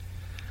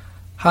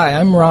Hi,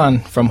 I'm Ron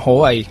from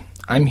Hawaii.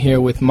 I'm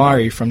here with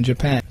Mari from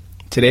Japan.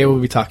 Today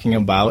we'll be talking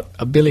about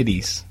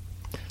abilities.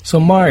 So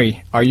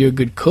Mari, are you a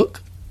good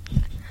cook?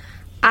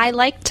 I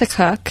like to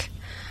cook.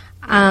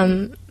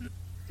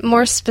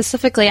 More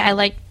specifically, I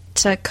like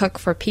to cook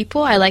for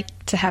people. I like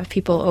to have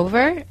people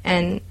over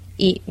and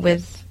eat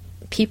with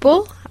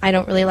people. I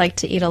don't really like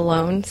to eat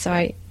alone, so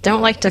I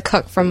don't like to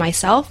cook for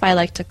myself. I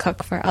like to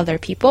cook for other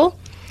people.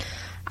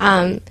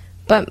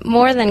 But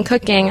more than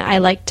cooking, I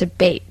like to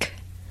bake.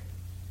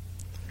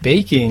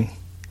 Baking?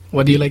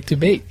 What do you like to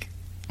bake?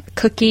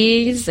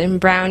 Cookies and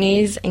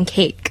brownies and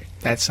cake.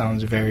 That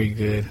sounds very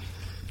good.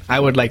 I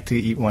would like to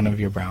eat one of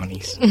your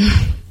brownies.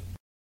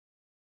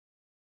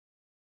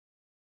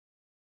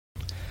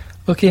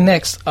 Okay,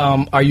 next,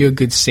 are you a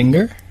good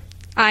singer?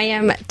 I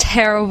am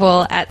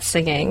terrible at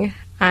singing.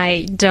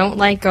 I don't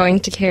like going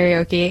to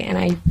karaoke, and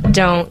I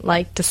don't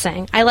like to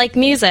sing. I like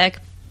music,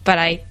 but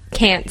I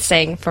can't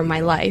sing for my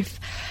life.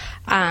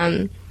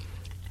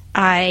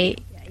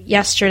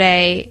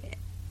 Yesterday,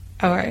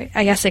 or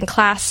I guess in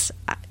class,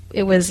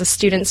 it was a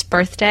student's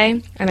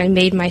birthday, and I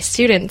made my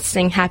students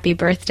sing happy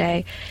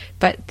birthday,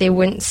 but they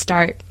wouldn't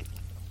start.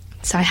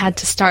 So I had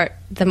to start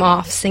them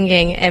off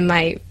singing, and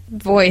my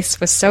voice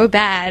was so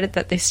bad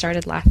that they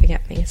started laughing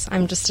at me. So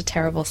I'm just a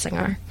terrible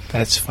singer.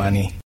 That's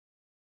funny.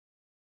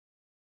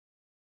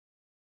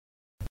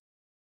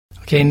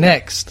 Okay,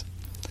 next.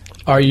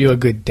 Are you a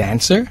good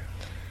dancer?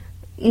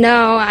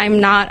 No, I'm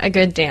not a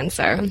good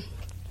dancer.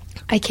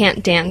 I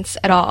can't dance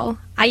at all.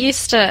 I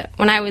used to,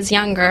 when I was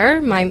younger,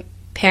 my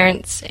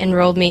parents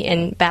enrolled me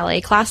in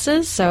ballet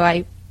classes, so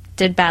I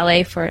did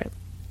ballet for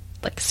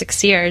like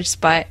 6 years,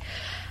 but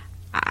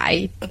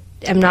I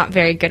am not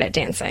very good at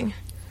dancing.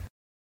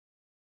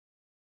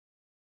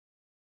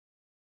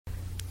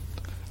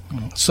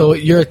 So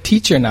you're a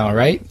teacher now,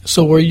 right?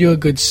 So were you a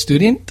good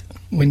student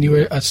when you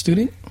were a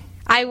student?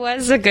 I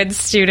was a good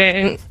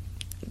student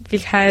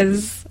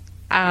because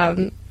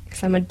I'm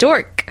a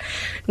dork.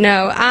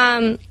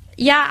 No,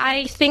 yeah,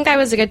 I think I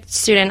was a good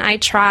student. I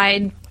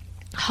tried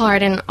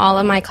hard in all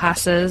of my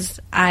classes.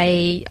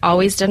 I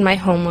always did my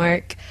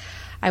homework.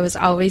 I was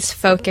always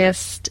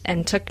focused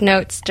and took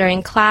notes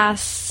during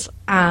class.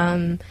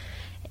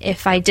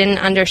 If I didn't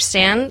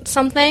understand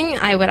something,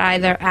 I would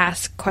either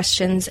ask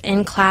questions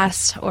in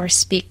class or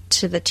speak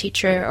to the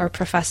teacher or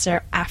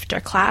professor after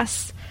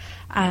class.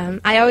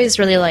 I always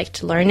really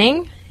liked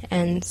learning,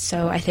 and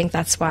so I think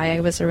that's why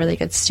I was a really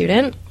good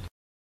student.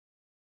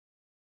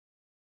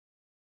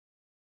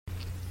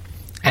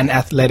 And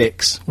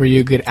athletics. Were you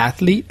a good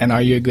athlete, and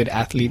are you a good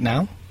athlete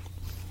now?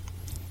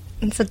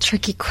 It's a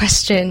tricky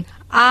question.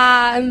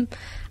 I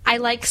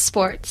like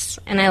sports,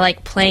 and I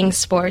like playing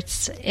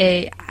sports.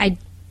 I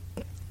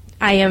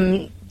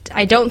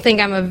don't think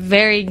I'm a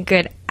very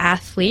good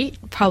athlete,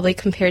 probably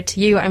compared to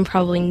you. I'm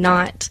probably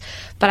not,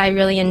 but I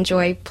really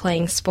enjoy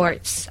playing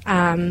sports.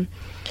 In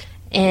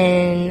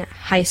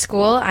high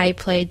school, I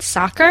played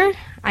soccer.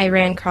 I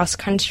ran cross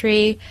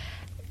country.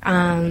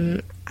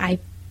 I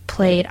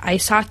played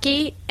ice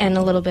hockey and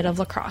a little bit of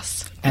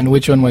lacrosse. And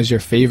which one was your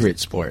favorite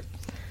sport?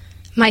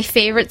 My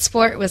favorite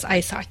sport was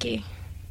ice hockey.